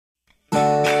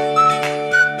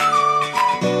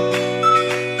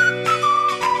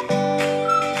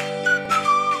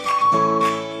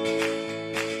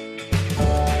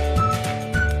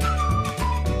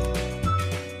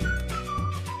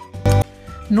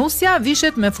Nusja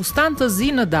vishet me fustan të zi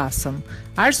në dasëm.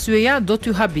 Arsyeja do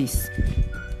t'ju habis.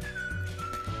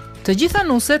 Të gjitha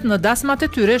nuset në dasmat e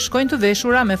tyre shkojnë të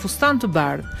veshura me fustan të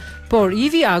bardhë, por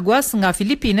Ivi Aguas nga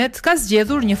Filipinet ka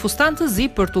zgjedhur një fustan të zi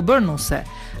për t'u bërë nuse.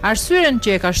 Arsyen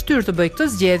që e ka shtyrë të bëj këtë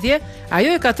zgjedhje,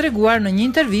 ajo e ka treguar në një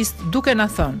intervistë duke na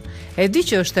thënë: "E di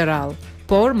që është e rrallë,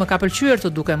 por më ka pëlqyer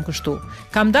të dukem kështu.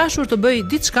 Kam dashur të bëj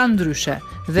diçka ndryshe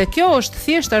dhe kjo është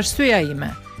thjesht arsyeja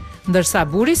ime." Ndërsa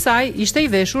burri i saj ishte i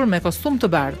veshur me kostum të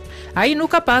bardhë. Ai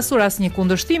nuk ka pasur asnjë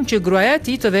kundërshtim që gruaja e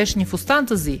tij të veshë një fustan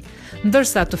të zi,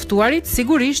 ndërsa të ftuarit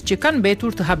sigurisht që kanë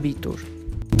mbetur të habitur.